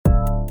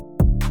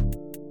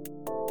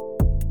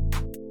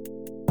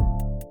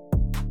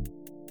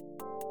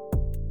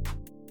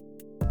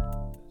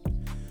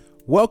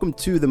Welcome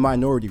to the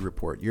Minority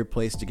Report, your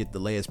place to get the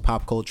latest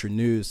pop culture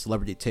news,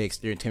 celebrity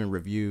takes, entertainment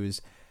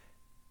reviews.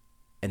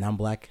 And I'm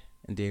Black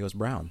and Diego's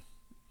Brown.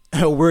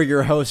 We're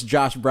your hosts,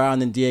 Josh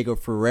Brown and Diego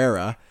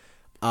Ferreira.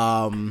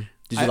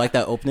 Did you like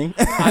that opening?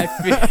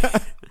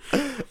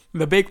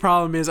 The big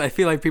problem is I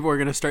feel like people are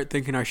going to start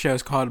thinking our show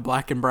is called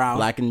Black and Brown.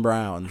 Black and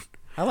Brown.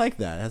 I like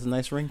that. It has a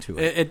nice ring to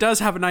it. It does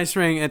have a nice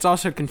ring. It's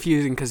also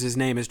confusing because his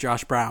name is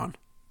Josh Brown.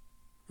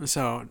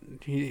 So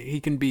he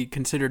can be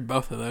considered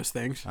both of those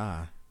things.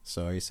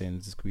 So are you saying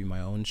this could be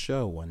my own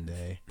show one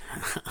day?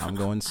 I'm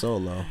going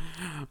solo.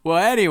 Well,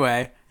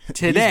 anyway,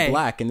 today... He's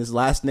black and his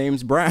last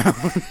name's Brown.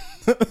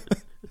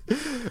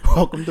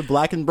 Welcome to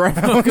Black and Brown.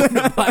 Welcome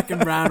to Black and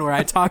Brown, where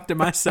I talk to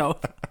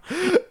myself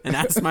and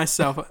ask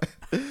myself...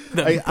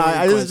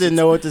 I just didn't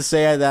know what to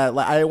say at that.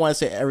 Like, I didn't want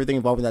to say everything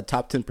involving that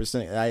top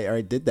 10%. I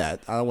already did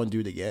that. I don't want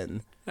to do it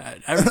again.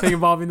 Everything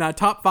involving that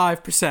top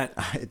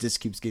 5%. It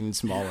just keeps getting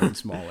smaller and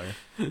smaller.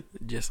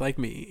 Just like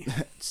me.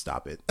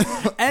 Stop it.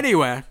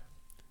 Anyway,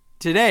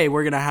 today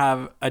we're going to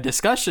have a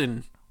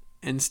discussion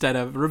instead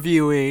of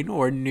reviewing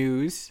or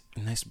news. A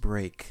nice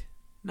break.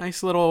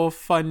 Nice little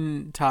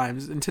fun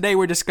times. And today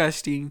we're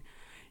discussing...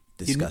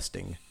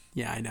 Disgusting.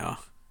 Yeah, I know.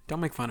 Don't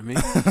make fun of me.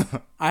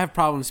 I have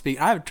problems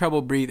speaking. I have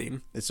trouble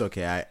breathing. It's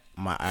okay.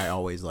 I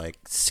always like...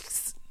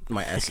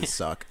 My S's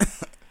suck.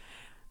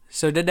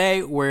 So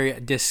today we're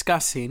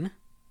discussing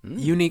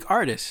unique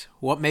artists.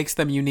 What makes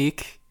them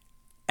unique?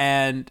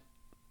 And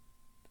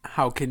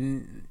how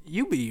can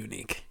you be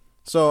unique?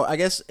 So I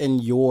guess in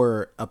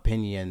your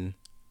opinion,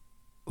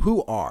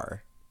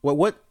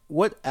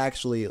 what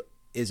actually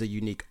is a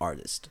unique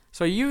artist?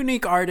 So a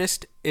unique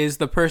artist is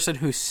the person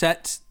who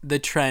sets the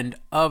trend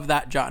of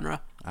that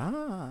genre.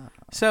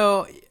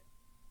 So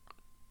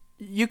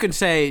you can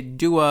say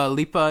Dua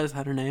Lipa, is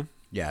that her name?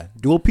 Yeah,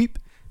 Dua Peep.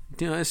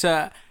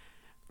 So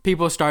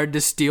people started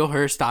to steal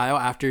her style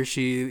after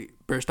she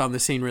burst on the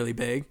scene really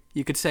big.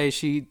 You could say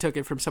she took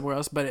it from somewhere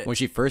else, but when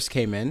she first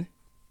came in,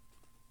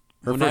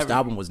 her first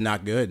album was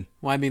not good.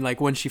 Well, I mean,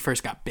 like when she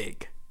first got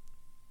big.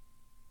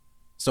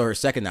 So her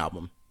second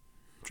album,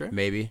 sure,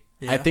 maybe.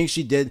 Yeah. I think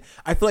she did.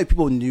 I feel like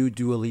people knew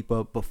Dua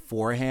Lipa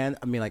beforehand.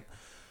 I mean, like,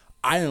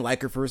 I didn't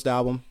like her first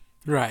album,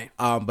 right?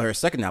 But her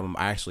second album,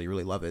 I actually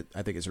really love it.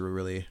 I think it's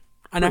really.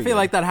 And I feel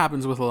like that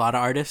happens with a lot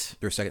of artists.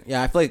 Their second,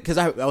 yeah, I feel like because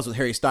I was with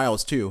Harry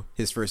Styles too,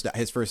 his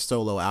first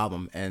solo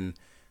album, and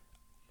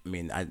I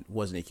mean, I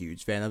wasn't a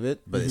huge fan of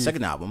it, but his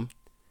second album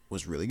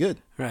was really good.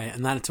 Right,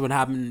 and that's what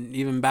happened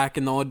even back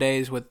in the old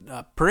days with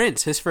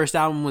Prince. His first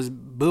album was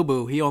Boo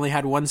Boo. He only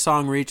had one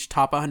song reach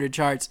top 100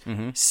 charts.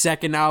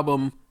 Second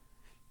album,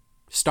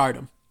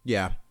 Stardom.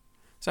 Yeah.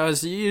 So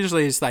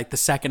it's like the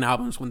second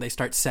albums when they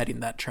start setting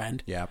that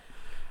trend. Yeah.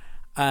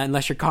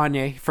 Unless you're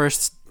Kanye,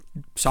 first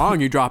song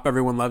you drop,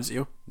 everyone loves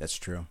you. That's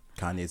true.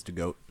 Kanye's the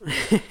GOAT.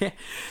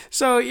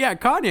 So yeah,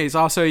 Kanye is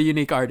also a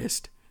unique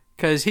artist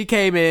because he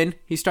came in,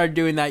 he started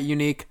doing that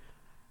unique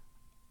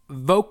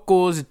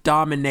vocals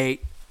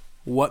dominate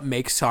what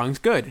makes songs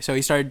good. So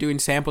he started doing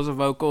samples of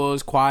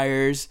vocals,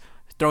 choirs,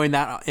 throwing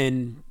that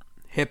in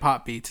hip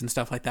hop beats and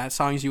stuff like that.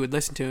 Songs you would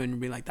listen to and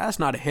be like, that's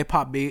not a hip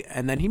hop beat.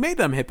 And then he made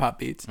them hip hop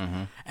beats.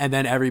 And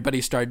then everybody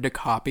started to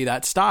copy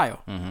that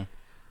style.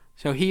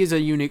 So he is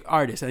a unique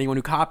artist. Anyone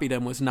who copied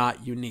him was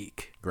not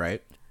unique.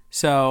 Right.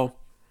 So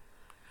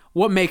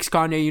what makes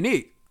Kanye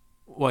unique?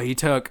 Well, he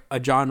took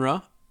a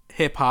genre,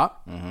 hip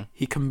hop,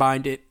 he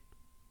combined it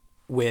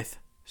with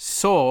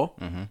soul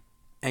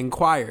and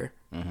choir,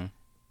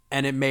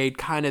 and it made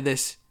kind of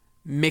this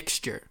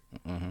mixture.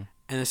 And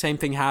the same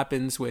thing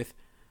happens with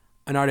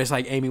an artist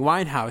like Amy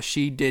Winehouse.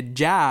 She did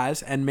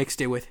jazz and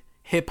mixed it with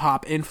hip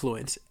hop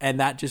influence, and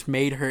that just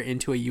made her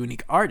into a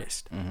unique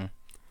artist.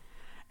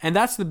 And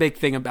that's the big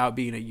thing about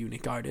being a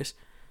unique artist,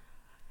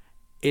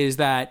 is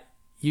that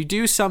you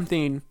do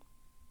something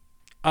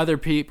other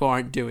people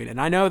aren't doing. And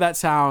I know that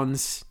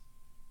sounds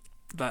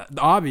the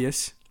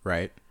obvious,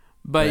 right?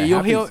 But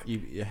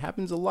it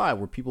happens a lot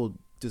where people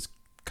just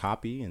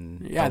copy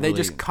and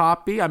just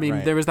copy. I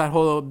mean, There was that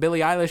whole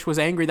Billie Eilish was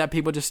angry that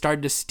people just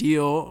started to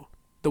steal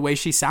the way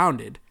she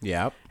sounded.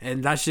 Yeah,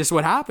 and that's just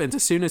what happens.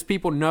 As soon as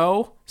people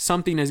know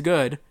something is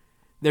good,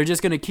 they're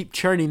just going to keep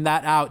churning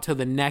that out till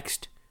the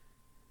next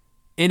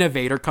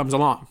innovator comes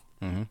along.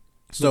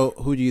 So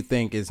who do you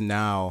think is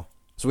now?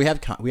 So we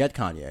had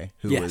Kanye,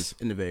 who was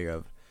innovator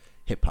of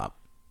hip hop.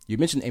 You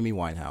mentioned Amy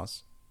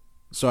Winehouse.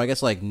 So I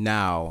guess like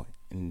now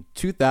in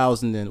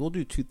 2000, we'll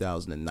do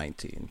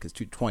 2019 because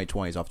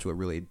 2020 is off to a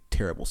really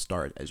terrible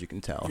start, as you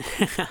can tell.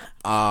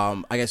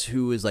 I guess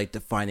who is like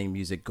defining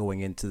music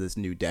going into this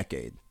new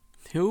decade?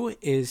 Who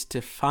is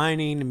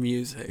defining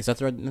music? Is that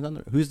the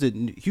right? Who's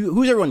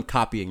everyone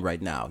copying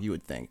right now? You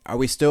would think. Are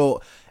we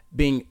still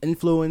being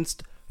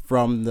influenced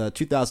from the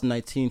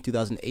 2019,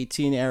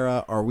 2018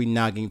 era, or are we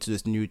now getting to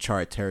this new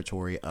chart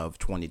territory of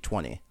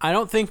 2020? I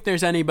don't think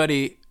there's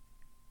anybody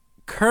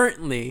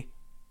currently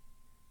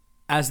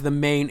as the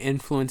main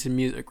influence in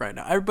music right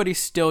now. Everybody's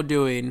still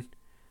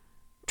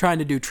trying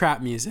to do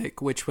trap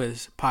music, which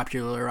was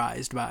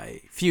popularized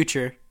by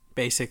Future,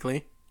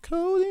 basically.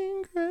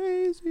 Coding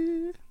crazy.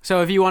 crazy.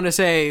 So if you want to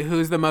say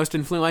who's the most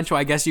influential,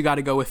 I guess you got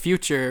to go with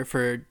Future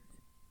for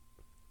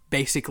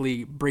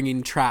basically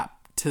bringing trap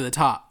to the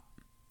top.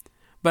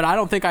 But I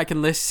don't think I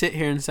can sit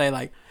here and say,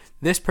 like,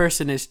 this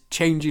person is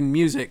changing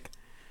music.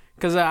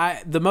 Because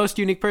the most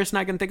unique person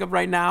I can think of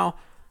right now,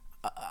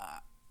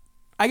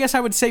 I guess I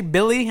would say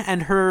Billie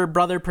and her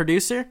brother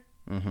producer.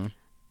 Mm-hmm.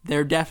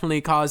 They're definitely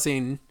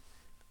causing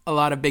a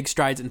lot of big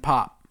strides in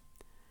pop.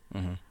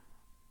 Mm-hmm.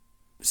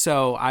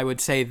 So I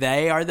would say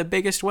they are the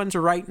biggest ones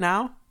right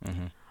now.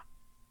 Mm-hmm.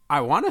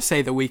 I want to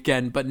say The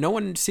Weeknd, but no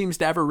one seems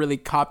to ever really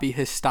copy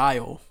his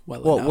style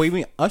well enough. What do you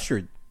mean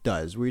Usher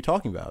does? What are you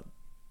talking about?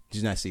 Did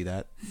you not see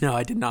that? No,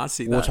 I did not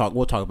see that.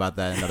 We'll talk about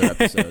that in another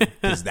episode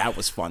because that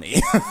was funny.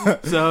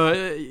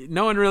 So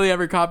no one really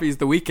ever copies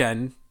The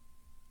Weeknd.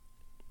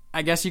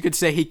 I guess you could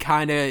say his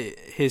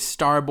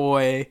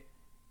Starboy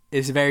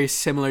is very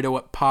similar to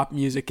what pop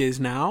music is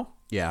now.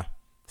 Yeah.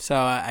 So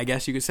I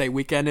guess you could say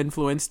Weeknd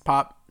influenced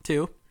pop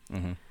too.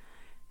 Mm-hmm.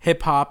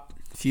 Hip hop,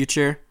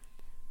 Future.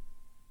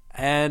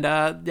 And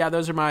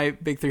those are my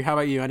big three. How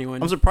about you?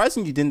 Anyone? I'm surprised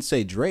you didn't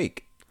say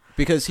Drake.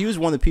 Because he was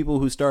one of the people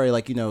who started,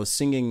 like,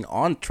 singing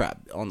on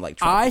trap.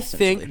 I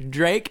think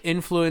Drake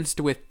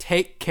influenced with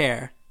Take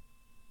Care.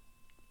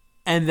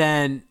 And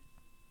then,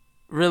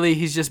 really,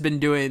 he's just been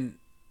doing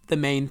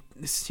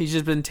he's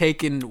just been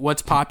taking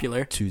what's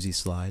popular. Tuesday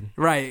Slide.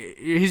 Right.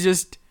 He's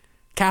just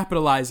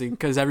capitalizing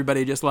because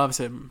everybody just loves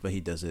him. But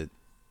he does it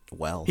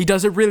well. He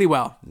does it really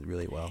well.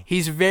 Really well.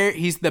 He's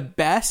the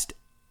best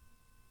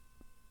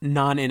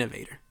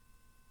non-innovator.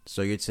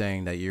 So you're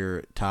saying that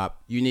your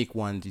top unique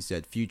ones, you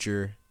said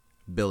Future,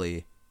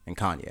 Billie, and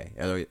Kanye.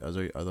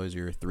 Are those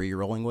your three you're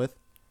rolling with?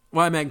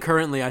 Well, I meant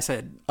currently. I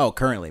said. Oh,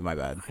 currently, my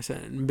bad. I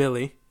said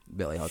Billie,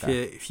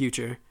 okay.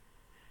 Future,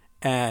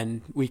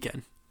 and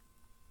Weeknd,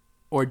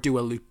 or Dua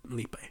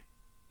Lipa.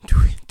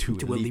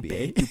 Dua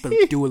Lipa.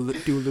 Dua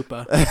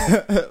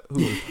Lipa.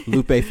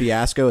 Lupe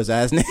Fiasco, is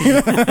that his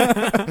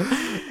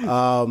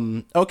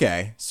name?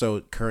 Okay,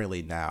 so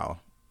currently now.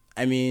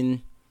 I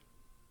mean,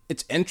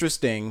 it's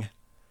interesting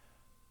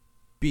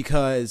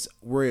because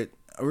we're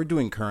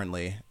doing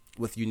currently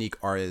with unique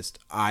artists.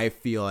 I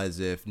feel as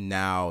if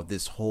now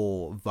this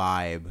whole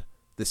vibe,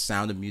 the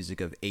sound of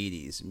music of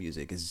 80s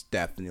music is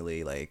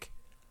definitely like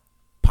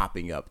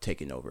popping up,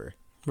 taking over.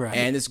 Right.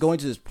 And it's going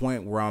to this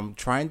point where I'm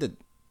trying to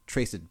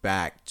trace it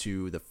back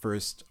to the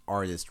first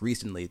artist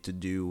recently to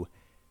do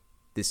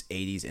this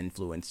 80s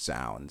influenced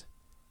sound.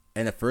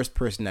 And the first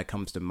person that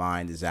comes to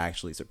mind is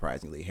actually,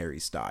 surprisingly, Harry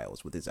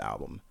Styles with his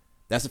album.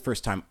 That's the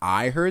first time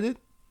I heard it,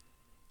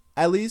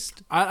 at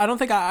least. I don't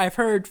think I've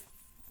heard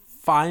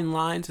Fine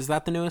Lines. Is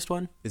that the newest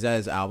one? Is that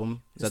his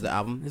album? Is that the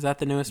album? Is that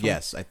the newest one?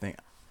 Yes, I think.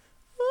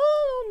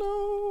 I don't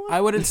know. I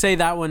wouldn't say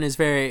that one is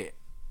very...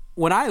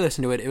 When I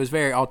listened to it, it was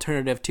very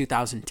alternative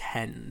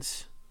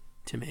 2010s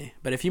to me.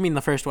 But if you mean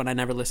the first one, I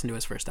never listened to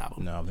his first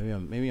album. No,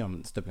 maybe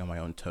I'm stepping on my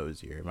own toes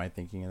here. Am I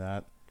thinking of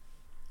that?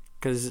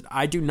 Because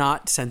I do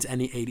not sense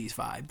any 80s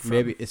vibe.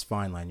 Maybe it's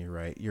Fine Line.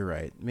 You're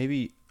right.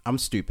 Maybe I'm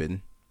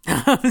stupid.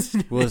 We'll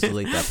just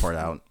delete that part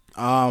out.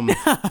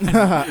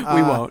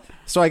 We won't.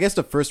 So I guess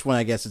the first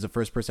one, is the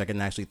first person I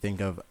can actually think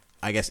of,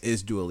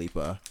 is Dua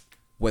Lipa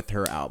with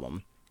her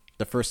album.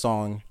 The first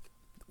song,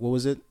 what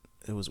was it?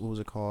 What was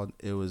it called?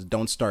 It was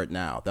Don't Start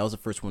Now. That was the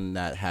first one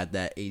that had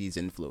that 80s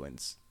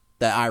influence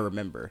that I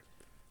remember.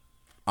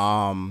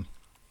 And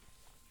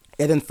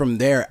then from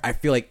there, I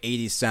feel like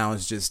 80s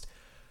sounds just,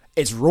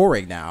 it's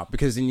roaring now,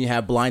 because then you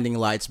have Blinding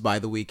Lights by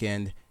The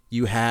Weeknd.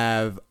 You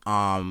have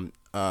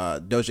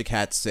Doja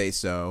Cat's Say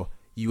So.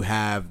 You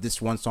have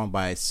this one song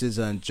by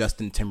SZA and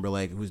Justin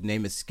Timberlake, whose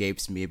name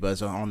escapes me, but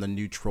it's on the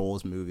new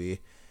Trolls movie.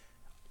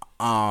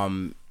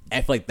 I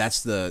feel like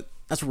that's where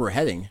we're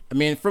heading. I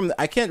mean,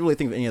 I can't really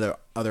think of any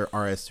other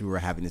artists who are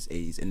having this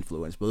 80s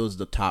influence, but those are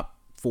the top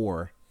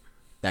 4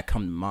 that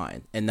come to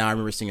mind. And now I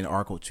remember seeing an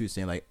article too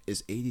saying, like,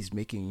 is 80s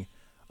making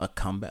a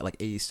comeback? Like,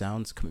 80s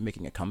sounds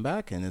making a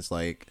comeback? And it's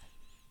like,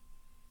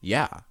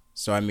 yeah.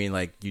 So I mean,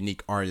 like,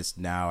 unique artists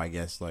now, I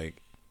guess,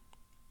 like,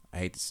 I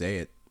hate to say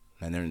it,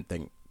 I didn't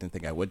think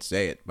I would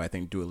say it, but I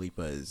think Dua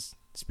Lipa is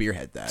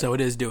spearhead that. So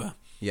it is Dua.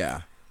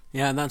 Yeah.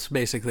 Yeah, and that's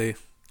basically,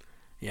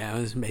 it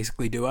was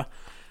basically Dua.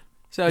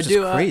 So it's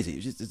Dua, just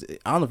crazy.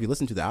 I don't know if you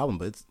listen to the album,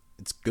 but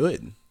it's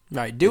good.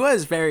 Right, Dua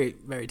is very,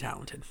 very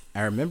talented.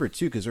 I remember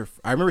too, because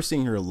I remember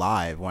seeing her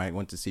live when I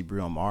went to see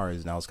Bruno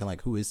Mars, and I was kind of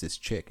like, "Who is this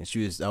chick?" And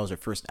that was her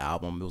first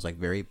album. It was like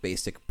very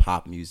basic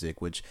pop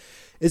music, which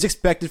is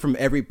expected from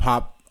every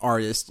pop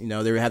artist. You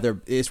know, they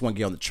just want to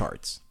get on the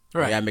charts.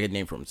 Right. They gotta make a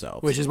name for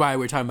themselves. Which is why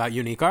we're talking about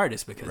unique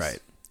artists, because right.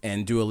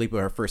 And Dua Lipa,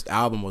 her first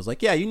album was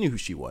like, yeah, you knew who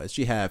she was.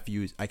 She had a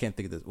few. I can't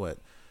think of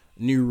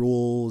New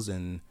Rules,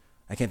 and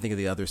I can't think of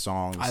the other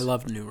songs. I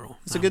love New Rule.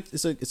 It's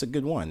a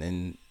good one,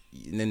 and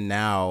then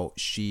now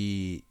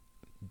she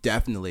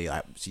definitely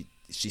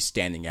she's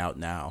standing out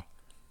now,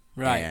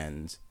 right?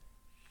 And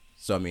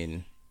so I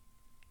mean,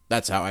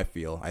 that's how I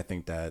feel. I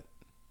think that,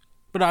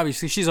 but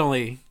obviously she's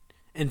only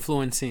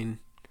influencing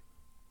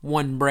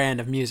one brand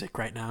of music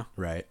right now,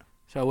 right?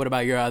 So what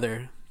about your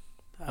other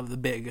of the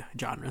big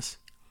genres?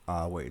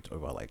 What you talking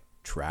about, like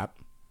trap?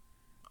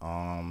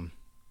 Not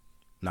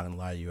gonna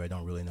lie to you, I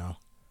don't really know.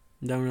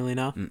 Don't really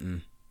know.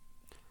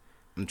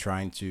 I'm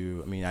trying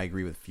to. I mean, I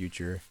agree with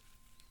Future.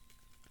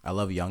 I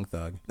love Young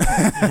Thug.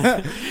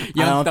 I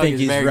don't think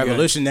he's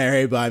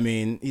revolutionary, but I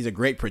mean, he's a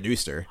great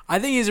producer. I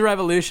think he's a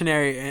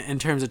revolutionary in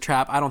terms of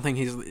trap. I don't think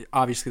he's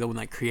obviously the one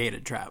that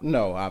created trap.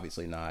 No,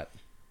 obviously not.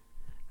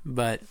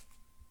 But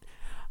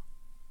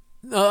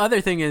the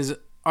other thing is,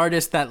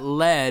 artists that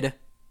led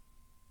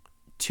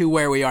to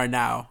where we are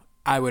now,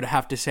 I would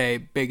have to say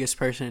biggest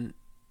person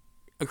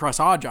across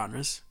all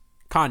genres,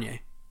 Kanye.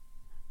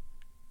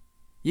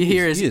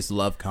 You just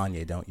love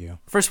Kanye, don't you?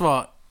 First of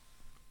all,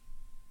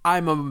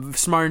 I'm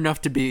smart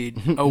enough to be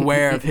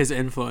aware of his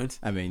influence.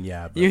 I mean,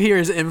 yeah. You hear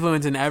his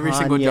influence in every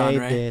single genre.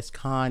 Kanye this,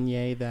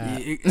 Kanye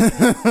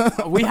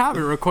that. We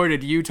haven't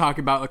recorded you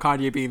talking about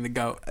Kanye being the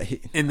GOAT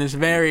in this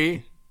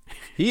very...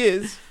 He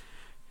is.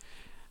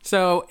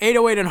 So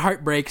 808 and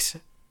Heartbreaks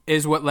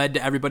is what led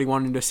to everybody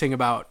wanting to sing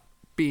about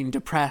being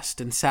depressed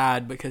and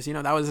sad because,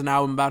 that was an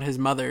album about his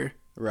mother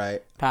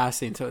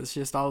passing. So it's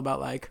just all about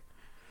like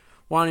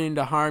wanting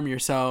to harm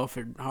yourself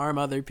or harm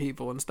other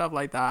people and stuff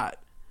like that.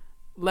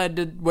 Led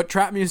to what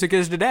trap music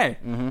is today,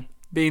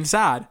 being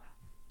sad.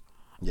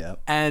 Yeah.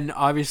 And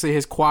obviously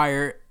his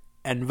choir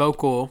and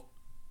vocal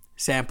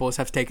samples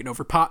have taken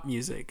over pop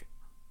music,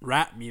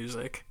 rap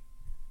music.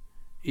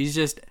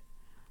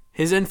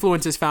 His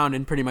influence is found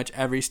in pretty much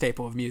every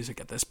staple of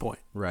music at this point.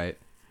 Right.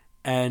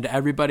 And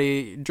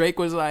Drake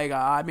was like,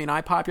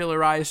 I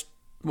popularized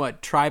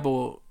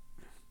tribal,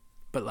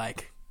 but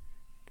like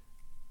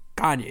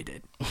Kanye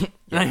did.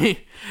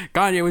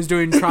 Kanye was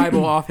doing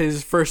tribal off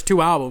his first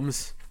 2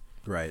 albums.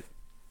 Right.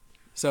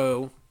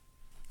 So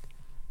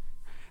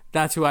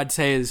that's who I'd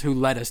say is who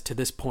led us to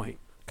this point.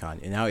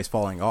 Kanye. And now he's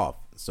falling off.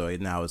 So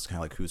now it's kind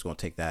of like who's going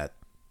to take that.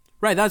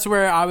 Right. That's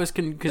where I was,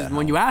 because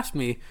when you asked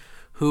me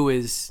who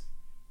is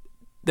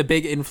the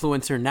big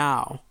influencer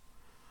now,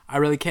 I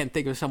really can't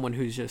think of someone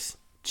who's just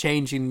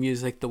changing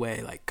music the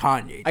way like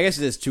Kanye did. I guess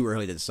it is too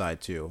early to decide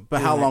too.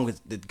 But how long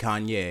did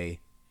Kanye,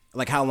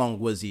 like how long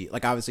was he,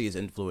 like obviously his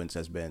influence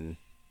has been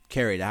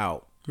carried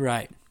out.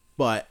 Right.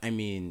 But, I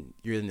mean,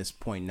 you're in this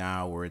point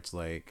now where it's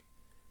like...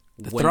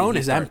 The throne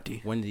is empty.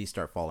 When did he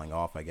start falling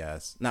off, I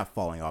guess? Not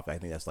falling off, I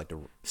think that's like the...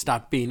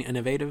 Stop being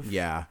innovative?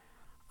 Yeah.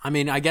 I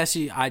mean, I guess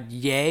ye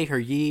or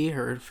ye.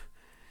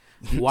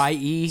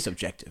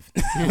 Subjective.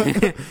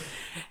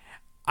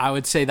 I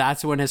would say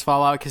that's when his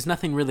fallout, because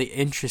nothing really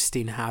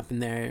interesting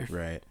happened there.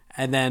 Right.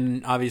 And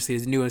then, obviously,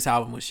 his newest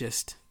album was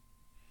just...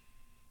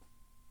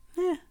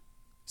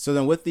 So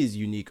then with these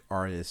unique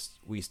artists,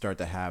 we start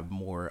to have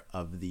more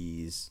of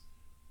these...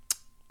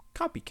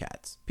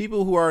 copycats,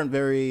 people who aren't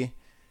very,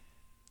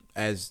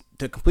 as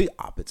the complete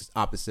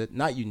opposite,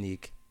 not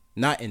unique,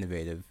 not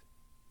innovative.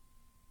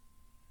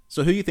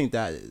 So who do you think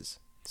that is?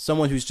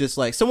 Someone who's just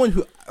like someone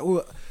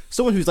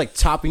who's like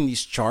topping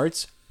these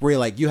charts where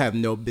like you have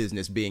no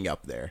business being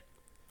up there.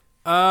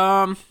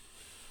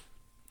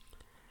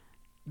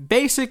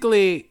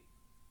 Basically,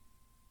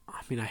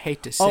 I mean, I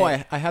hate to say. Oh,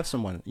 I have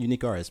someone,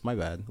 unique artist. My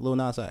bad, Lil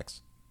Nas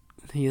X.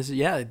 He is,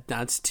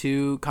 that's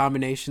 2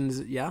 combinations.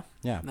 Yeah.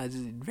 That's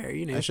very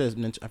unique. I should have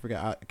mentioned,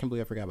 I can't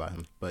believe I forgot about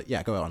him. But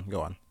yeah, go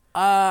on.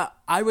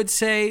 I would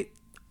say,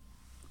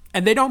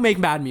 and they don't make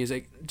bad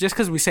music. Just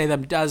because we say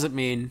them doesn't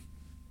mean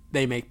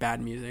they make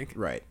bad music.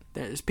 Right.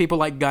 There's people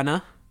like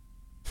Gunna.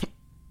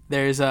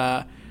 There's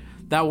that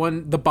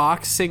one, the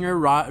box singer,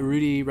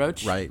 Rudy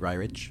Roach. Roddy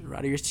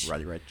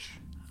Ricch.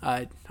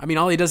 I mean,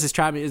 all he does is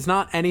trap. It's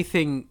not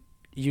anything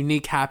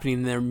unique happening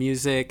in their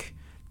music.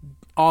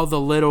 All the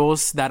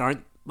littles that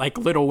aren't like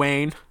Lil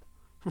Wayne.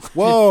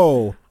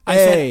 Whoa. I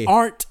said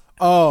aren't.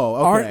 Oh,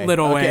 okay. Aren't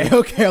Lil Wayne.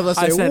 Okay, let's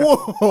say, said,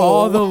 whoa.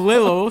 All the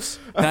littles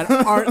that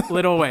aren't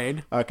Lil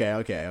Wayne.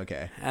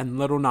 Okay. And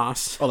Lil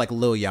Nas. Oh, like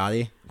Lil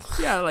Yachty?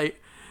 Yeah,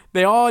 like,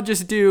 they all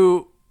just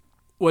do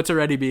what's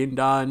already being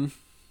done.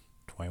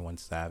 21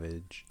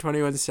 Savage.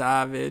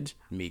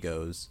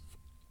 Migos.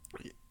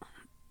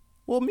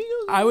 Well,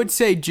 Migos... I would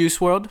say Juice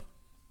WRLD.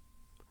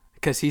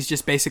 Because he's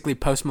just basically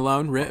Post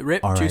Malone.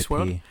 Rip Juice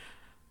WRLD.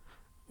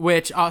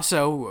 Which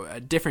also, a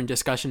different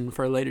discussion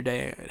for a later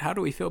day. How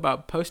do we feel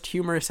about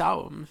post-humorous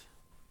albums?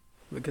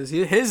 Because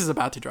his is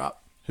about to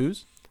drop.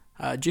 Whose?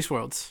 Juice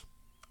WRLD's.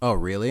 Oh,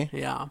 really?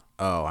 Yeah.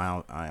 Oh,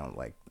 I don't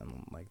like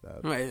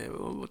that. Wait,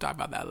 we'll talk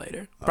about that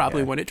later.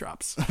 Probably when it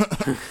drops.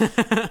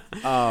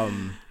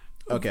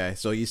 Okay,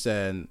 so you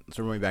said,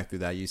 so going back through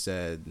that, you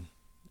said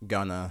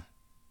Gunna.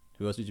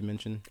 Who else did you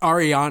mention?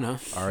 Ariana.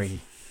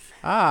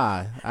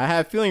 I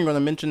have a feeling you're going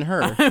to mention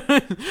her.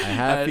 I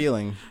have a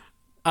feeling.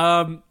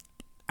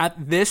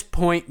 At this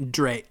point,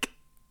 Drake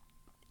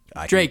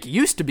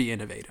used to be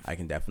innovative. I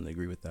can definitely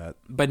agree with that.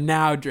 But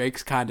now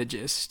Drake's kind of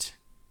just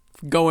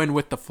going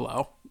with the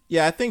flow.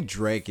 Yeah, I think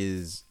Drake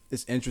is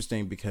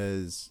interesting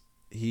because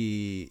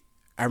I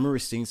remember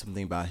seeing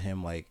something about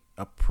him like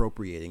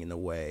appropriating in a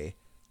way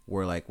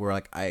where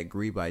I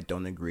agree but I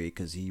don't agree,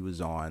 because he was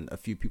on a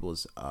few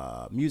people's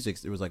music.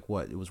 It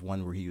was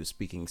one where he was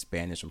speaking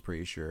Spanish, I'm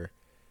pretty sure.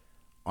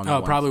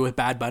 Probably with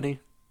Bad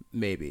Bunny.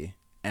 maybe.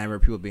 And I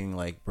remember people being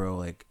like, bro,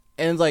 like,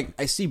 and like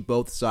I see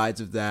both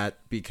sides of that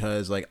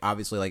because like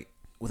obviously like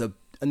with a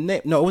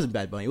name, no, it wasn't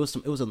Bad Bunny. It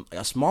was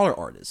a smaller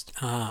artist,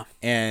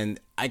 and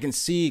I can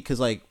see because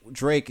like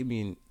Drake. I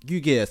mean, you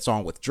get a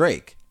song with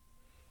Drake.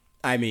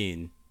 I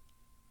mean,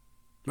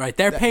 right?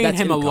 They're paying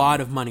him income. A lot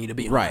of money to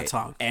be on that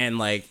song, and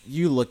like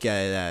you look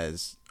at it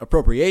as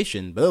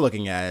appropriation, but they're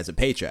looking at it as a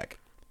paycheck.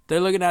 They're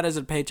looking at it as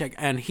a paycheck,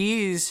 and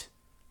he's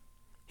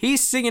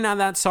singing on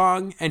that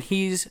song, and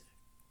he's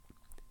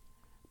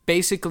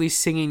basically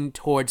singing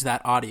towards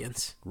that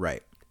audience,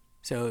 right?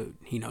 So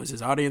he knows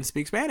his audience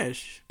speaks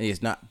Spanish. And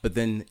he's not, but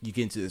then you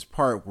get into this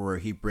part where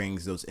he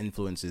brings those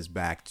influences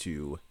back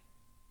to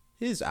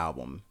his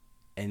album,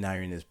 and now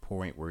you're in this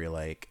point where you're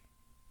like,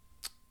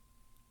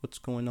 what's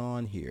going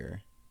on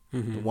here?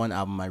 Mm-hmm. The one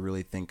album I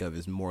really think of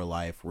is More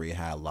Life, where you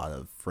had a lot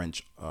of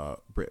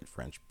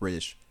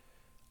British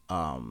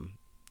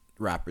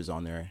rappers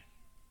on there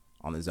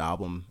on his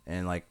album,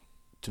 and like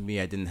to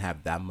me, I didn't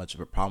have that much of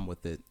a problem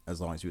with it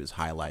as long as he was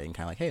highlighting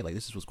kind of like, hey, like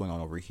this is what's going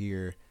on over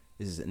here.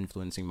 This is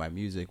influencing my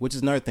music, which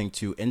is another thing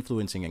too.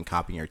 Influencing and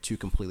copying are two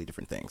completely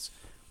different things,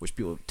 which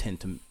people tend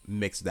to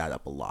mix that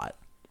up a lot.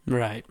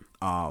 Right.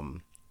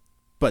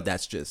 But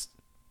that's just,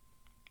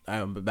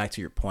 but back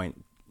to your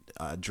point,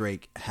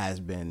 Drake has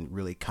been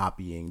really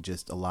copying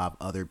just a lot of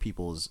other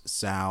people's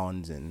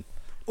sounds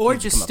or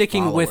just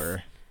sticking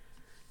with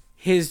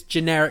his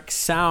generic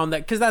sound.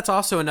 Because that's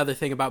also another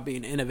thing about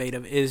being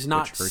innovative is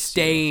not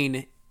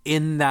staying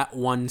in that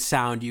one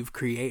sound you've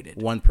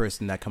created. One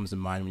person that comes to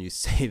mind when you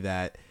say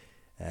that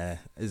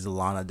is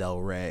Lana Del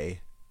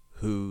Rey,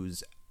 who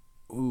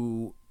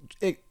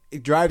it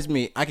drives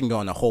me. I can go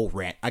on a whole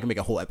rant. I can make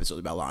a whole episode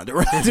about Lana Del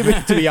Rey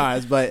to be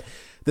honest. But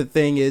the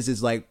thing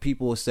is like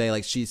people will say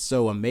like she's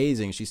so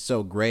amazing, she's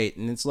so great,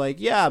 and it's like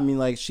yeah, I mean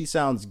like she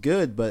sounds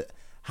good, but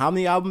how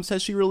many albums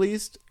has she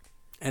released?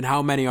 And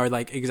how many are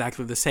like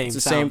exactly the same? It's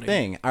the same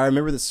thing. I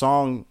remember the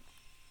song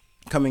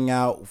coming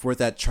out for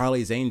that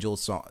Charlie's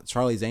Angels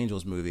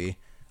movie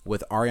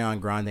with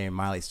Ariana Grande and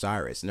Miley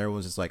Cyrus, and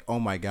everyone's just like, "Oh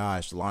my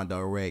gosh, Lana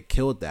Del Rey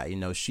killed that!" You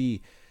know,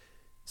 she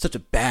such a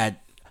bad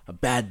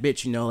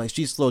bitch. You know, like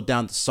she slowed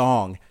down the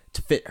song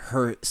to fit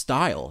her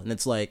style, and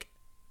it's like,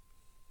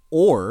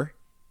 or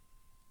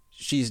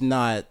she's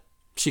not.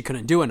 She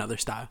couldn't do another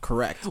style.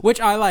 Correct. Which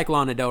I like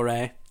Lana Del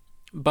Rey,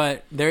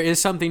 but there is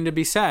something to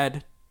be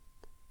said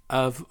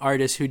of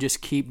artists who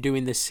just keep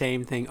doing the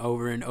same thing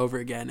over and over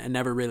again and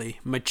never really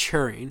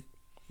maturing.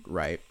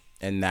 Right.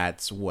 And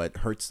that's what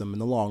hurts them in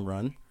the long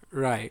run.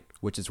 Right.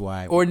 Which is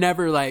why or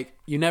never like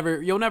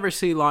you'll never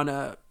see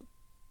Lana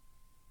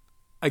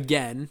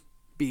again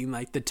being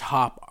like the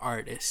top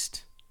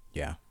artist.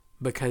 Yeah.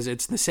 Because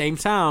it's the same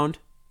sound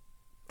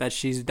that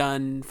she's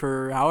done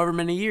for however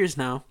many years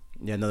now.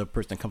 Yeah, another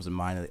person that comes to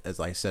mind, as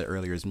I said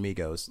earlier, is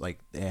Migos. Like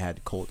they had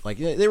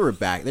they were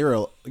back. They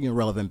were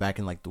relevant back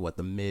in like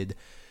the mid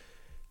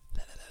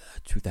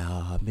to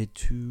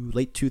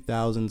late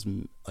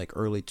 2000s, like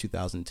early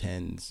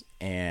 2010s,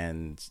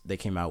 and they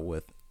came out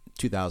with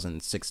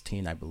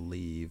 2016, I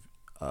believe,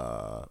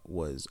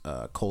 was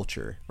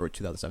Culture, or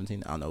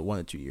 2017. I don't know, 1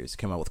 or 2 years.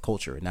 Came out with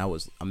Culture, and that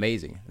was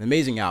amazing, an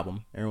amazing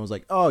album. Everyone was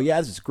like, "Oh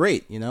yeah, this is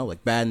great," you know,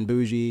 like Bad and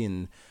Bougie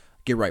and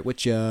Get Right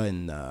With Ya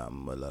and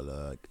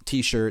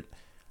T-Shirt.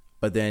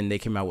 But then they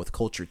came out with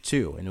Culture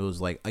 2, and it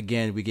was like,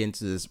 again, we get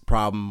into this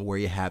problem where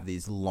you have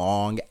these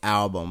long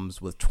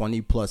albums with 20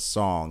 plus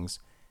songs,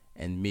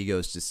 and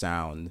Migos just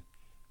sound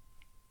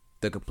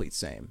the complete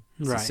same.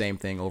 It's the same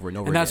thing over and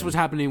over again. And that's what's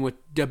happening with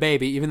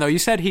DaBaby, even though you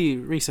said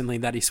recently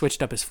that he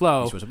switched up his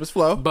flow.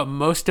 But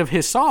most of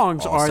his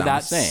songs are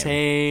that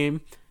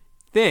same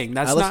thing.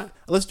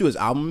 Let's do his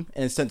album,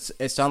 and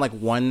it sounded like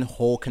one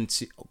whole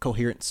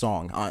coherent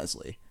song,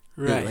 honestly.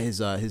 Right. His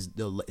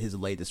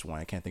latest one,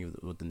 I can't think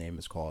of what the name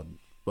is called,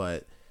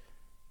 but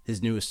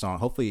his newest song,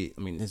 hopefully,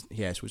 I mean,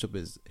 he switched up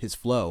his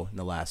flow in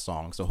the last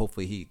song, so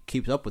hopefully he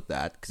keeps up with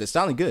that, because it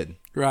sounded good.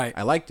 Right.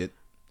 I liked it.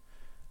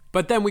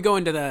 But then we go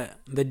into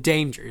the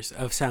dangers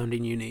of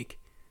sounding unique.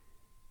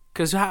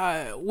 Because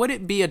would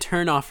it be a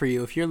turnoff for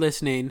you if you're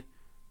listening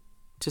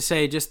to,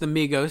 say, just the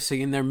Migos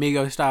singing their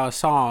Migos-style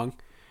song,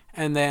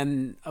 and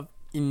then a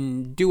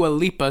Dua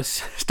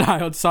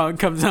Lipa-styled song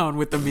comes on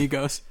with the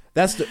Migos?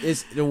 That's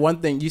the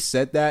one thing you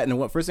said that, and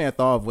the first thing I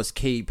thought of was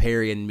Katy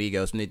Perry and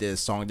Migos when they did a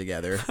song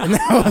together, and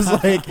I was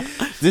like,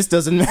 "This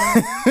doesn't."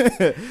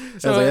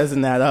 So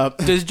doesn't that up?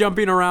 Does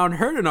jumping around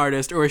hurt an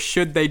artist, or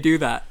should they do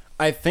that?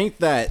 I think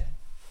that.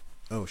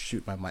 Oh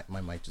shoot! My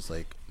mic just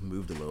like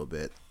moved a little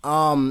bit.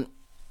 Oh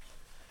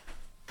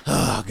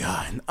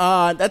god.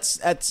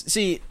 That's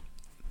see.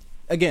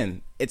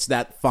 Again, it's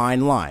that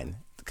fine line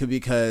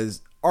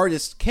because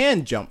artists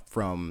can jump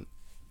from.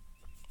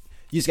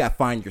 You just gotta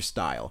find your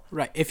style.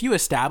 Right. If you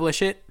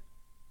establish it,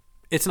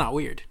 it's not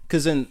weird.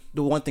 Because then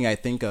the one thing I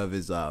think of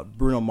is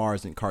Bruno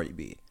Mars and Cardi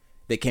B.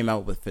 They came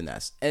out with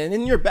Finesse. And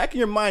in your back of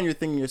your mind, you're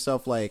thinking to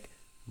yourself, like,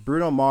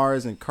 Bruno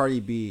Mars and Cardi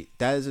B,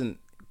 that isn't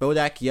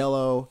Bodak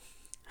Yellow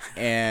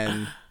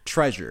and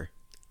Treasure.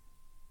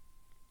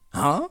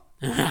 Huh?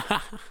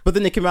 But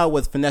then they came out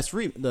with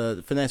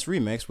the Finesse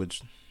remix,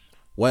 which,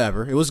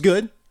 whatever, it was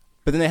good.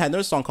 But then they had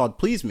another song called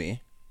Please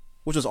Me,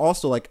 which was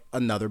also like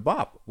another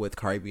bop with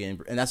Cardi B,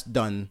 and that's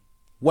done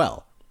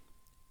well.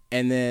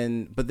 And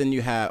then, but then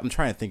you have, I'm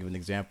trying to think of an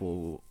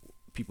example,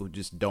 people who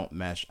just don't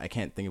mesh. I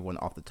can't think of one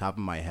off the top of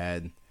my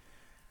head.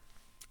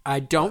 I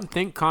don't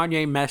think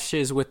Kanye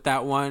meshes with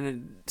that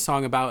one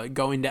song about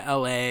going to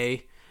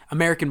L.A.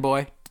 American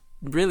Boy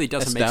really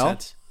doesn't make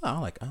sense. Oh, I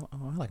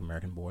like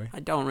American Boy. I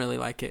don't really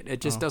like it.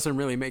 It just doesn't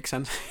really make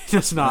sense. It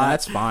does not.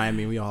 That's fine. I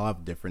mean, we all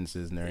have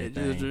differences and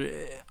everything.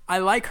 I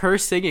like her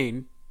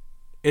singing.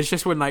 It's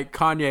just when like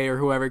Kanye or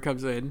whoever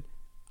comes in,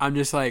 I'm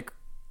just like,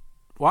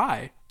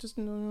 why? Just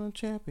no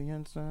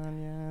champion,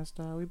 son. Yeah,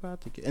 star. We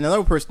about to get.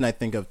 Another person I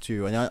think of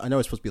too, and I know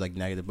it's supposed to be like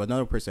negative, but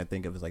another person I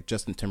think of is like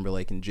Justin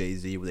Timberlake and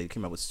Jay-Z, where they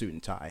came out with Suit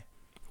and Tie.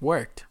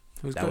 Worked.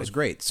 That was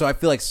great. So I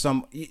feel like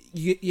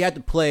you had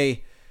to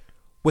play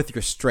with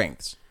your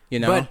strengths, you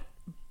know.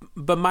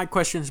 But my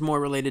question is more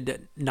related to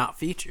not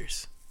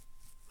features.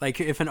 Like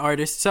if an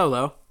artist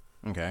solo,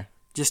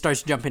 just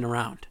starts jumping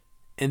around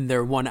in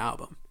their one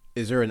album.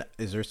 Is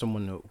there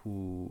someone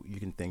who you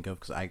can think of?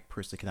 Because I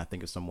personally cannot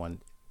think of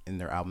someone in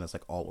their album that's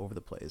like all over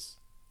the place.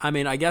 I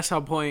mean, I guess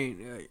I'll point.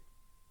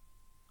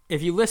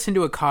 If you listen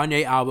to a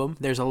Kanye album,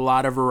 there's a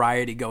lot of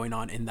variety going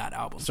on in that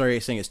album. Sorry,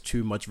 you're saying it's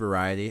too much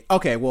variety.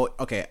 Okay, well,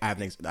 okay, I have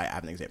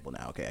an example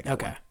now. Okay,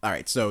 one. All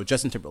right, so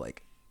Justin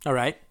Timberlake. All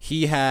right,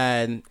 he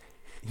had.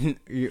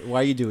 Why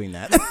are you doing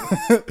that?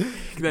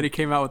 Then he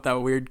came out with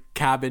that weird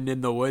Cabin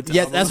in the Woods.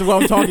 Yes, that's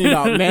what I'm talking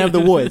about. Man of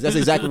the Woods. That's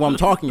exactly what I'm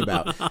talking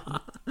about.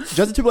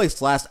 Justin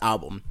Timberlake's last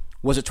album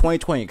was a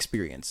 2020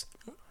 experience.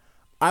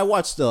 I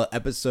watched the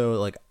episode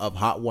like of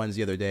Hot Ones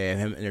the other day of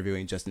him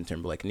interviewing Justin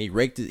Timberlake, and he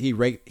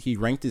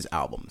ranked his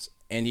albums,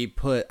 and he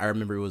put. I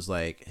remember it was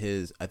like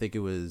his. I think it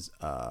was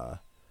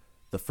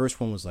the first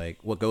one was like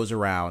What Goes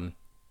Around.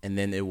 And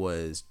then it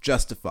was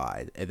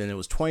Justified. And then it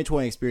was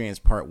 2020 Experience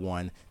Part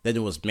 1. Then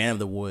it was Man of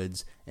the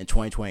Woods and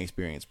 2020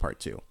 Experience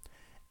Part 2.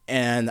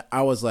 And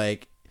I was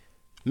like,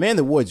 Man of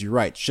the Woods, you're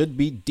right. Should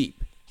be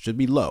deep. Should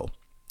be low.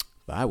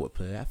 But I would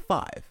put it at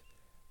 5.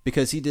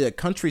 Because he did a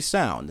country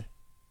sound.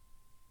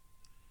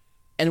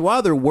 And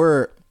while there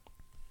were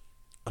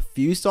a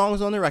few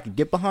songs on there I could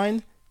get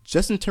behind,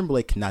 Justin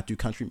Timberlake cannot do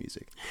country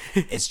music.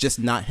 It's just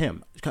not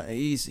him.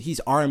 He's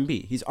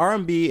R&B. He's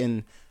R&B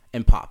and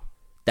pop.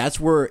 That's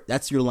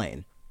your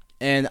lane.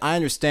 And I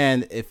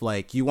understand if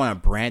like you want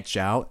to branch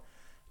out,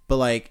 but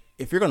like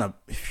if you're gonna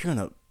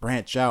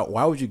branch out,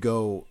 why would you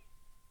go?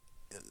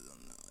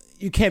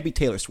 You can't be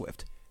Taylor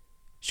Swift.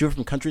 She went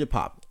from country to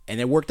pop, and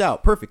it worked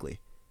out perfectly,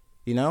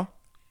 you know.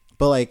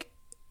 But like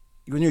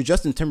when you're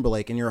Justin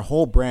Timberlake and you're a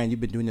whole brand,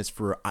 you've been doing this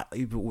for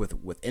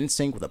with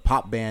NSYNC, with a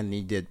pop band, and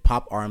you did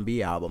pop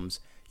R&B albums.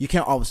 You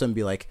can't all of a sudden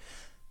be like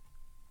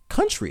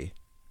country.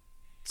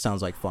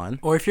 Sounds like fun.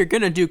 Or if you're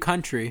gonna do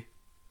country,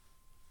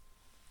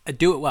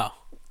 do it well.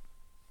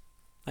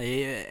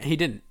 He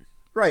didn't.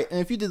 Right, and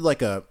if you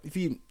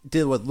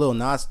did what Lil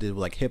Nas did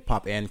with like hip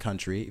hop and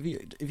country,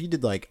 if you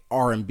did like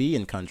R&B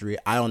and country,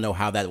 I don't know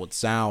how that would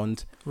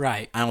sound.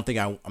 Right. I don't think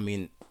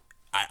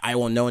I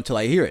won't know until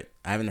I hear it.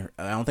 I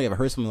don't think I've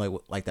heard something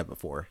like that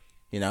before.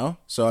 You know,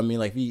 so I mean,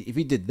 like if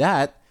he did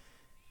that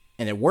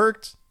and it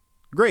worked,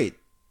 great.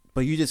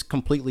 But you just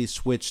completely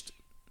switched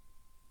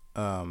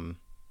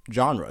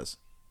genres.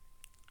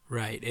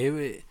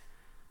 Right.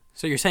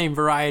 So you're saying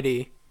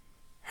variety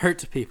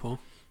hurts people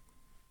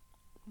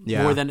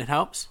more than it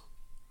helps?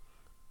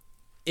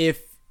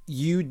 If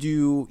you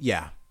do,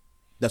 yeah,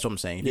 that's what I'm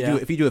saying.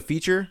 If you do a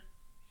feature,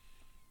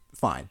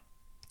 fine,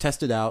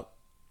 test it out,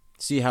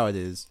 see how it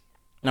is.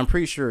 And I'm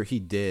pretty sure he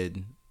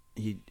did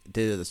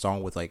a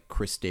song with like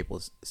Chris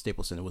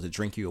Stapleton. It was a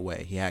Drink You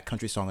Away. He had a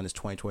country song on his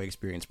 2020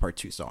 Experience Part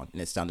 2 song,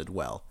 and it sounded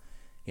well,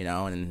 you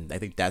know. And I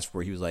think that's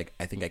where he was like,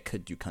 I think I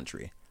could do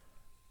country.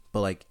 But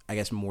like, I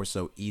guess more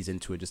so ease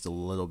into it just a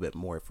little bit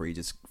more before you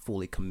just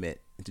fully commit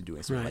into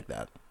doing something like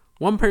that.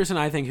 One person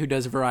I think who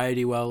does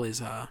variety well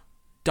is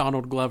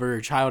Donald Glover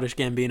or Childish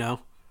Gambino.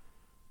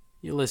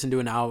 You listen to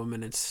an album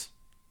and it's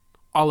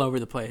all over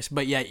the place,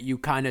 but yet you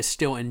kind of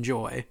still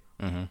enjoy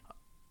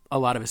a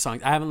lot of his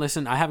songs. I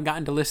haven't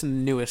gotten to listen to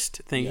the newest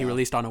thing he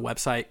released on a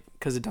website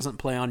because it doesn't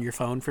play on your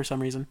phone for some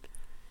reason.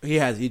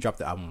 He dropped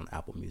the album on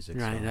Apple Music.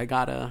 Right, so. I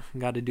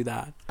gotta do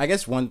that. I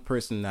guess one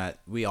person that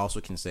we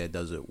also can say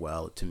does it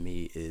well to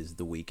me is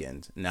The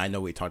Weeknd. And I know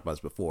we talked about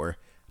this before,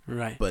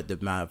 right? But the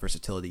amount of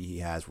versatility he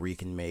has, where he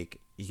can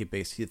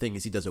basically, the thing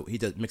is he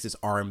does mixes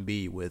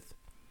R&B with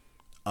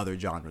other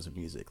genres of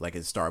music. Like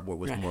his Starboy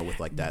was more with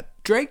like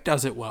that. Drake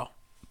does it well.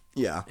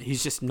 Yeah,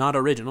 he's just not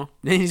original.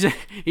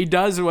 He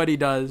does what he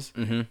does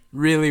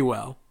really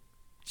well.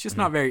 It's just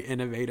not very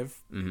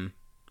innovative,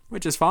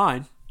 which is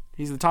fine.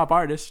 He's the top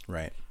artist.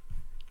 Right.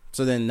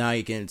 So then now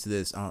you get into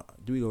this,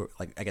 do we go,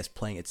 like, I guess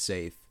playing it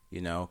safe,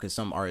 you know, because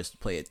some artists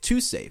play it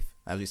too safe.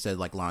 As we said,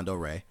 like Lando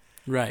Ray.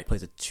 Right.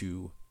 Plays it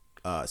too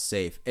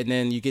safe. And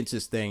then you get into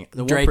this thing.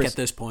 Drake at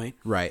this point.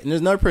 Right. And there's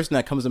another person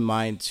that comes to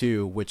mind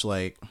too, which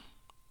like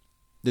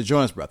the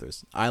Jonas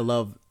Brothers. I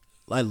love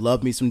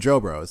love me some Joe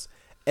Bros.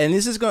 And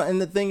this is going.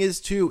 And the thing is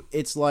too,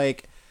 it's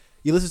like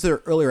you listen to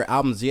their earlier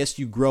albums. Yes,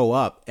 you grow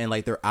up, and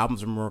like their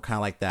albums are more kind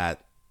of like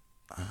that.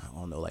 I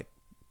don't know, like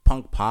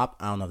punk pop.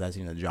 I don't know if that's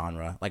even a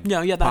genre. Like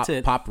that's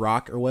it. Pop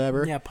rock or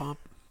whatever. Yeah, pop.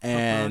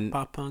 And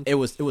pop punk. It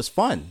was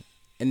fun.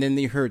 And then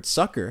they heard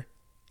Sucker,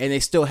 and they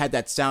still had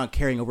that sound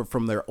carrying over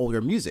from their older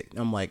music. And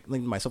I'm like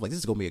thinking to myself, like, this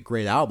is gonna be a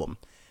great album.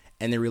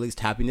 And they released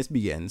Happiness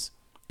Begins.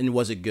 And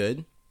was it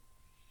good?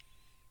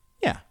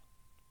 Yeah.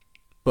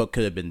 But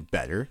could have been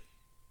better?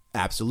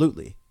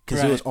 Absolutely.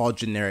 Because it was all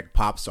generic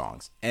pop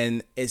songs.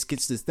 And it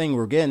gets this thing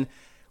where, again,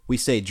 we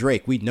say,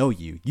 Drake, we know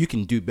you. You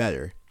can do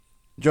better.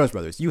 Jonas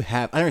Brothers,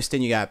 I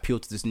understand you got to appeal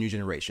to this new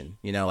generation.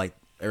 You know, like,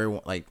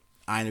 everyone, like,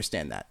 I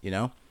understand that, you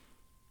know?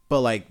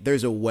 But, like,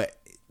 there's a way.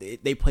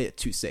 They play it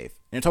too safe.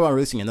 And they're talking about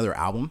releasing another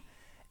album.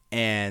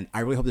 And I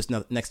really hope this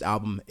next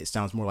album, it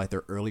sounds more like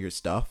their earlier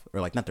stuff.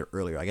 Or, like, not their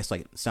earlier. I guess,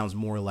 like, it sounds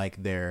more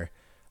like their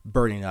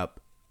Burning Up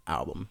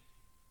album.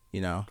 You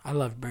know? I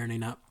love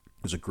Burning Up.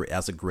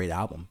 That's a great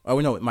album.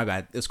 Oh no, my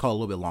bad. It's called A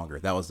Little Bit Longer.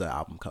 That was the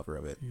album cover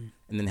of it. And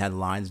then it had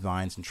Lines,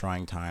 Vines, and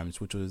Trying Times,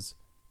 which was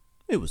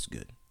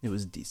good. It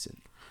was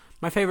decent.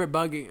 My favorite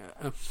Bug.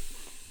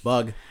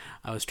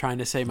 I was trying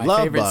to say my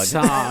Love favorite Bug.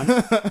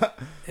 song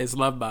is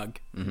Love Bug.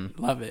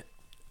 Mm-hmm. Love it.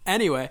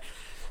 Anyway,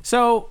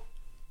 so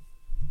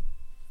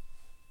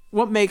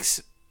what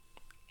makes,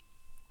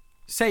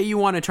 say you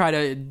want to try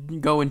to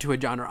go into a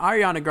genre.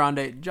 Ariana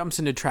Grande jumps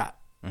into trap.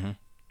 Mm-hmm.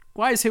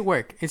 Why does it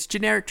work? It's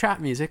generic trap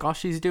music. All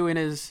she's doing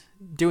is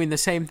doing the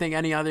same thing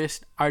any other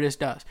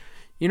artist does.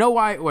 You know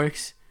why it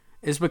works?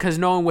 Is because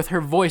no one with her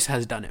voice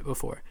has done it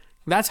before.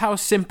 That's how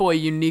simple a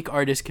unique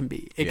artist can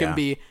be. It can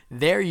be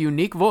their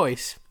unique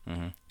voice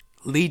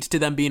leads to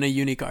them being a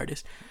unique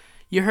artist.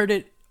 You heard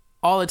it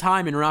all the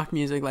time in rock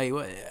music, like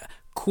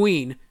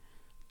Queen.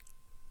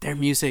 Their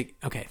music,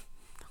 okay.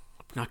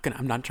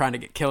 I'm not trying to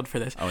get killed for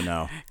this. Oh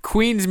no.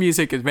 Queen's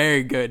music is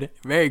very good,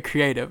 very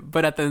creative,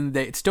 but at the end of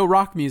the day, it's still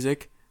rock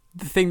music.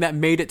 The thing that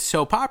made it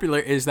so popular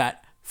is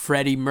that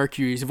Freddie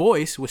Mercury's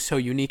voice was so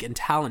unique and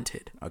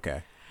talented.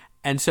 Okay.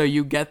 And so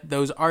you get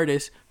those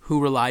artists who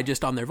rely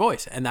just on their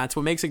voice, and that's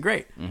what makes it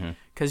great.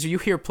 Because you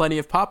hear plenty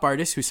of pop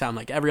artists who sound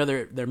like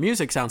their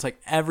music sounds like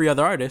every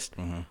other artist,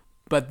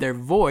 but their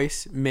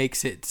voice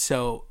makes it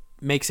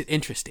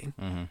interesting.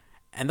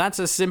 And that's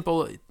as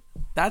simple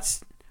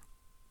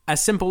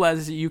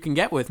as you can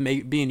get with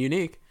being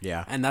unique.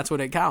 Yeah. And that's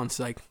what it counts.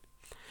 Like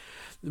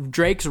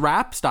Drake's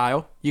rap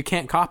style, you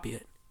can't copy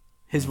it.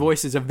 His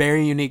voice is a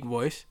very unique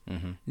voice.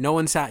 No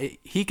one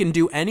he can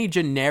do any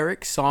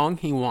generic song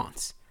he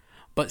wants.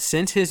 But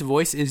since his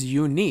voice is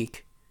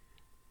unique,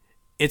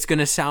 it's going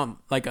to sound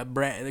like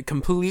a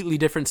completely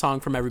different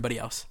song from everybody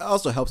else. It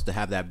also helps to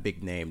have that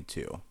big name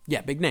too. Yeah,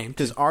 big name.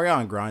 Because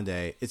Ariana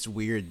Grande, it's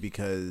weird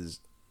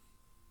because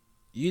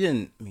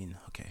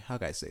how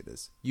can I say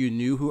this? You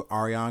knew who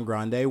Ariana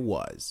Grande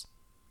was,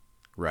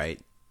 right?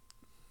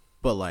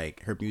 But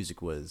like her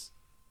music was,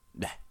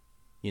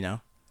 you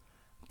know?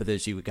 But then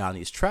she got on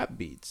these trap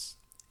beats,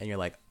 and you're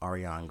like,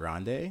 Ariana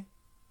Grande,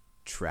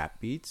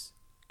 trap beats,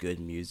 good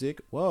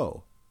music,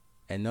 whoa!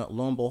 And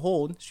lo and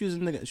behold, she was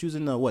in the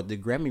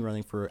Grammy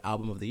running for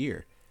Album of the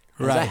Year.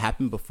 Has that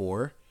happened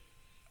before?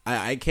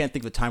 I can't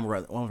think of a time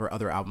where one of her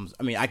other albums.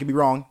 I mean, I could be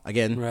wrong.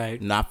 Again,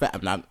 right?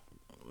 I'm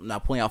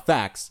not pointing out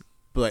facts,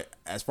 but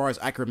as far as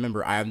I can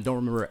remember, I don't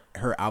remember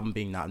her album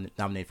being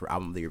nominated for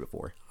Album of the Year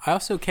before. I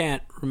also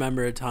can't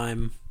remember a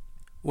time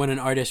when an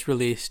artist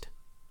released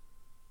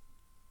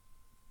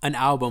an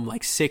album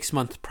like 6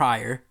 months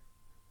prior,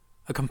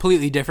 a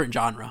completely different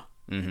genre.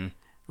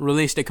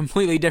 Released a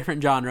completely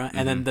different genre,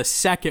 and then the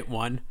second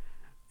one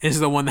is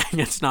the one that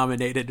gets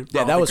nominated.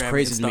 Yeah, that was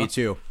crazy to me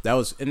too. That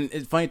was, and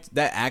it's funny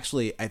that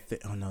actually I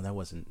think. Oh no, that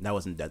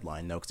wasn't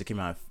Deadline. No, because it came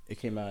out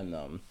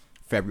in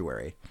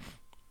February.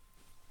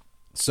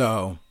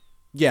 So,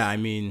 yeah, I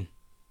mean,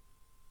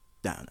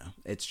 I don't know.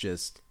 It's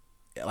just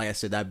like I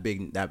said,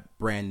 that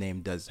brand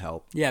name does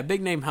help. Yeah,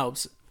 big name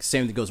helps.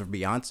 Same thing goes for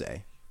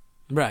Beyonce.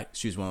 Right.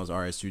 She was one of those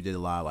artists who did a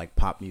lot of like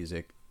pop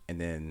music, and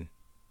then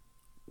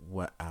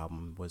what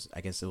album was?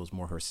 I guess it was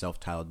more her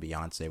self-titled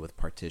Beyonce with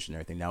Partition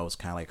and everything. That was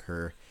kind of like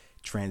her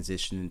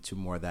transition into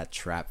more of that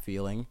trap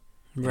feeling.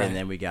 Right. And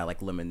then we got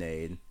like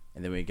Lemonade,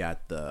 and then we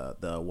got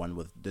the one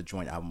with the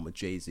joint album with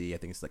Jay-Z. I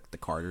think it's like The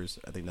Carters.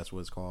 I think that's what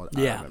it's called.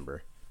 Yeah. I don't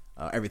remember.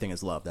 Everything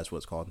Is Love. That's what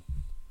it's called.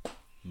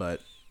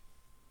 But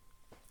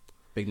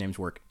big names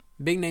work.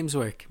 Big names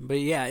work. But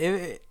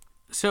yeah,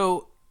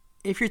 so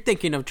if you're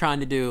thinking of trying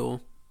to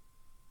do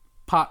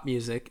pop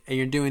music and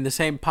you're doing the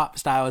same pop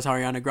style as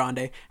Ariana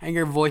Grande and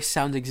your voice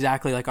sounds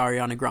exactly like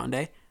Ariana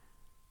Grande,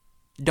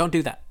 don't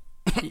do that.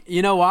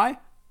 You know why?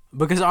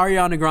 Because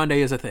Ariana Grande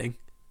is a thing.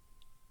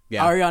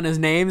 Yeah. Ariana's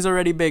name's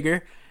already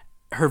bigger.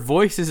 Her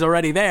voice is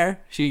already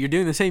there. You're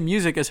doing the same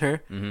music as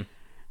her.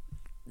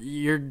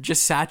 You're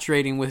just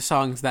saturating with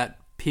songs that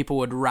people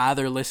would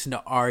rather listen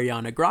to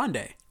Ariana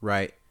Grande.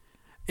 Right.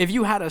 If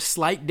you had a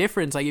slight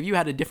difference, like if you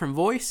had a different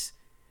voice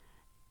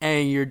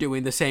and you're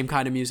doing the same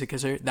kind of music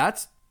as her,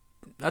 that's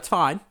that's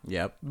fine.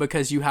 Yep.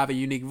 Because you have a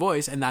unique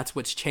voice, and that's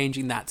what's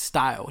changing that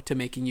style to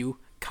making you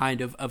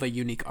kind of a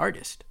unique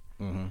artist.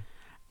 Mm-hmm.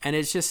 And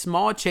it's just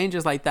small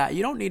changes like that.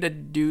 You don't need to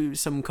do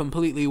some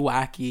completely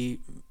wacky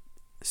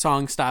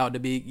song style to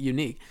be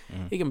unique.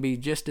 Mm-hmm. It can be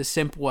just as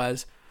simple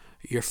as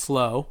your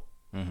flow,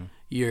 mm-hmm.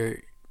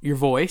 your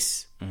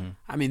voice. Mm-hmm.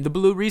 I mean, the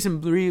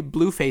reason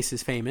Blueface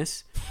is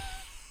famous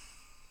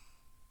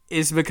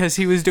is because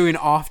he was doing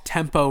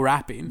off-tempo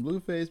rapping.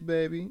 Blueface,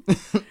 baby.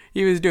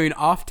 He was doing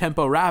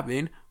off-tempo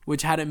rapping,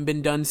 which hadn't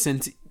been done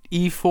since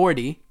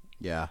E40.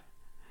 Yeah.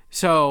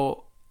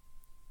 So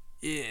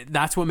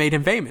that's what made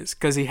him famous,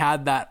 because he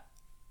had that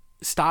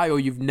style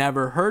you've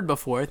never heard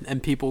before,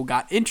 and people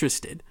got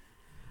interested.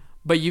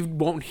 But you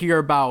won't hear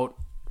about...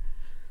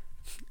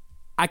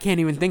 I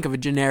can't even think of a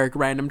generic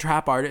random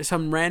trap artist.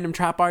 Some random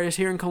trap artist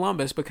here in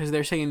Columbus, because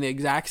they're singing the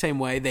exact same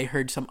way they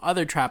heard some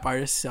other trap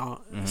artist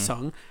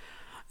sung.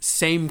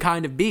 Same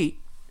kind of beat.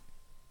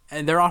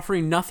 And they're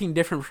offering nothing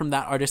different from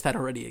that artist that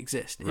already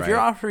exists. Right. If you're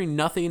offering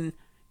nothing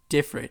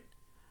different,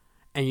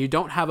 and you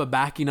don't have a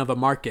backing of a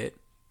market,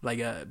 like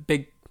a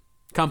big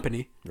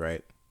company...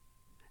 Right.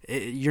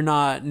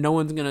 No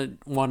one's going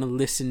to want to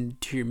listen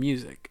to your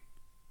music.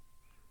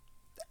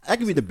 That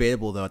can be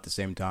debatable, though, at the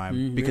same time.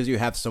 Mm-hmm. Because you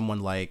have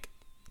someone like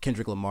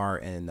Kendrick Lamar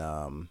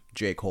and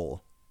J.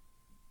 Cole.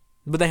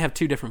 But they have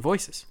two different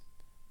voices.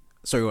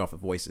 So you're off of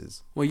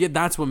voices. Well, yeah,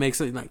 that's what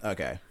makes it like...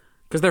 Okay.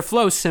 Because their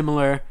flow's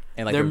similar,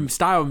 and like their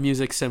style of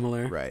music's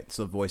similar. Right.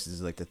 So voices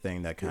is like the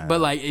thing that kind of... But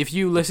like, if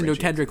you listen to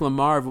Kendrick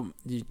Lamar,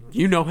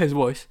 you know his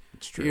voice.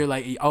 It's true. You're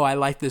like, oh, I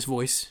like this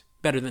voice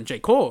better than J.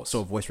 Cole's.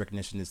 So voice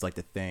recognition is like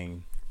the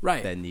thing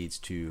that needs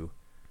to...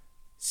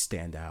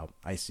 stand out.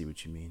 I see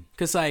what you mean.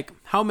 Because like,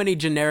 how many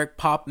generic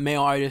pop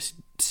male artists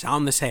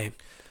sound the same?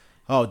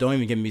 Oh, don't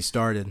even get me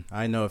started.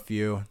 I know a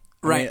few.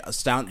 Right. I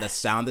mean, that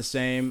sound the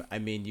same. I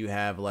mean, you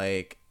have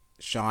like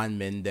Shawn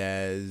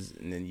Mendes,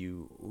 and then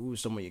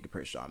someone you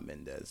compare Shawn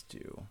Mendes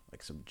to,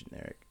 like some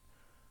generic.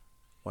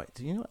 What?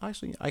 Do you know?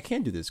 Actually, I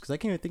can't do this because I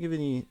can't even think of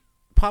any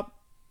pop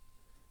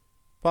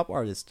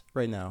artist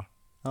right now.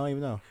 I don't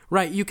even know.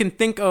 Right. You can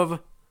think of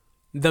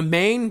the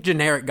main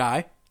generic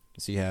guy.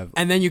 So you have,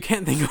 and then you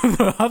can't think of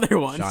the other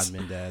ones. Shawn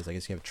Mendes. I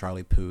guess you have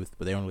Charlie Puth,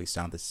 but they don't really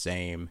sound the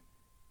same.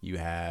 You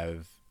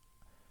have.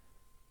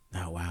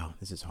 Oh wow,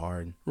 this is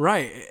hard.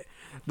 Right.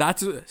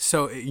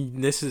 So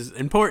this is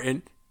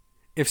important.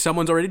 If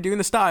someone's already doing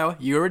the style,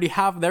 you already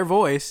have their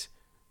voice.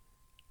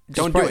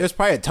 There's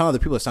probably a ton of other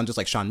people that sound just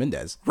like Shawn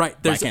Mendes. Right.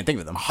 I can't think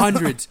of them.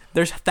 Hundreds.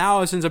 There's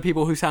thousands of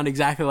people who sound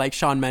exactly like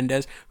Shawn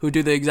Mendes, who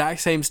do the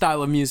exact same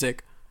style of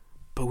music,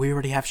 but we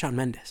already have Shawn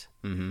Mendes.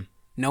 Mm-hmm.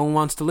 No one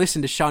wants to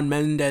listen to Shawn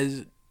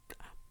Mendes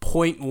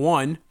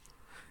 0.1.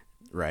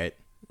 Right.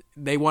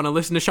 They want to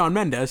listen to Shawn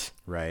Mendes.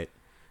 Right.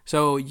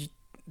 So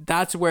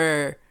that's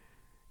where,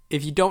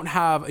 if you don't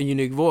have a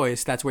unique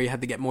voice, that's where you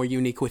have to get more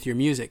unique with your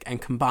music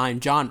and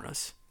combine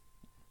genres.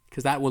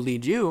 Because that will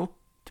lead you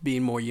to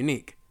being more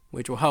unique,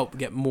 which will help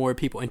get more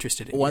people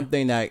interested in One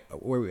thing that...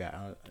 Where are we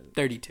at?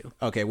 32.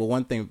 Okay, well,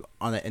 one thing,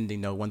 on the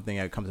ending note, one thing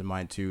that comes to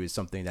mind, too, is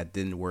something that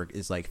didn't work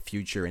is like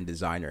Future and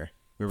Designer.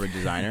 Remember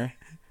Designer?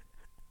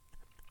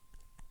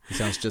 He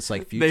sounds just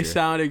like Future. They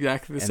sound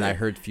exactly the same. And I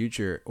heard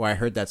Future... Well, I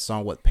heard that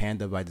song, What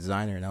Panda by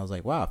Designer, and I was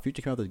like, wow,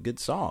 Future came out with a good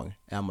song.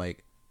 And I'm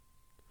like,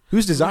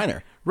 who's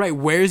Designer? Right,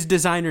 where's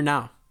Designer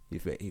now? He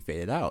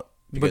faded out.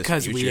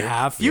 Because we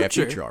have Future. We have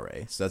Future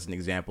already. So that's an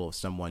example of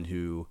someone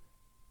who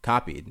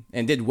copied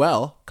and did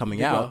well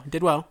coming out.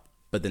 Did well.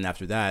 But then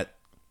after that,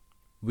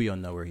 we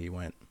don't know where he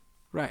went.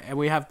 Right, and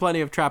we have plenty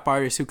of trap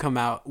artists who come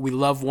out. We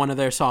love one of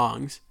their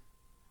songs.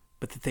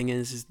 But the thing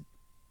is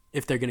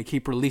if they're going to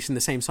keep releasing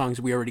the same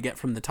songs we already get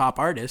from the top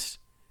artists,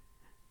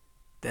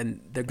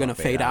 then they're going to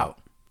fade out.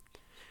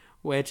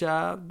 Which,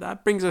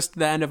 that brings us to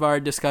the end of our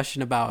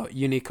discussion about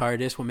unique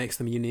artists, what makes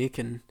them unique.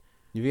 And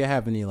if you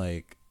have any,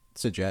 not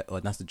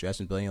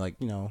suggestions, but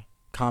any,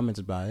 comments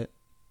about it,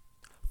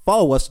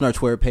 follow us on our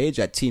Twitter page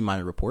at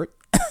TMinorReport,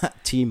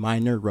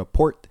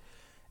 TMinorReport.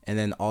 And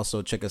then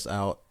also check us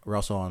out. We're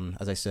also on,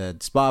 as I said,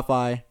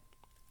 Spotify,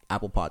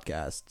 Apple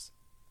Podcasts.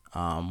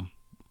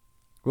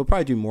 We'll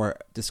probably do more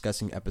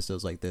discussing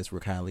episodes like this where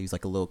it kind of leaves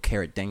like a little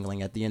carrot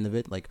dangling at the end of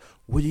it. Like,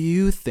 what do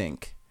you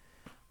think?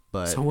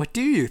 But so what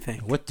do you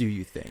think? What do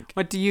you think?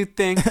 What do you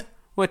think?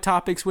 What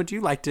topics would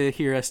you like to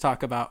hear us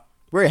talk about?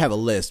 We already have a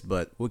list,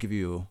 but we'll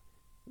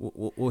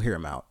hear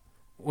them out.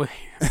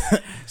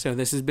 So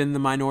this has been the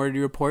Minority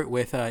Report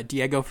with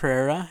Diego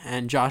Ferreira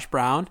and Josh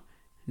Brown.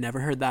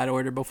 Never heard that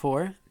order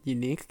before.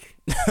 Unique.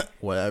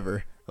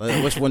 Whatever.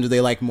 Which one do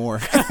they like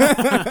more?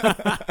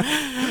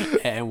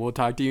 And we'll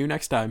talk to you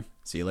next time.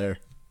 See you later.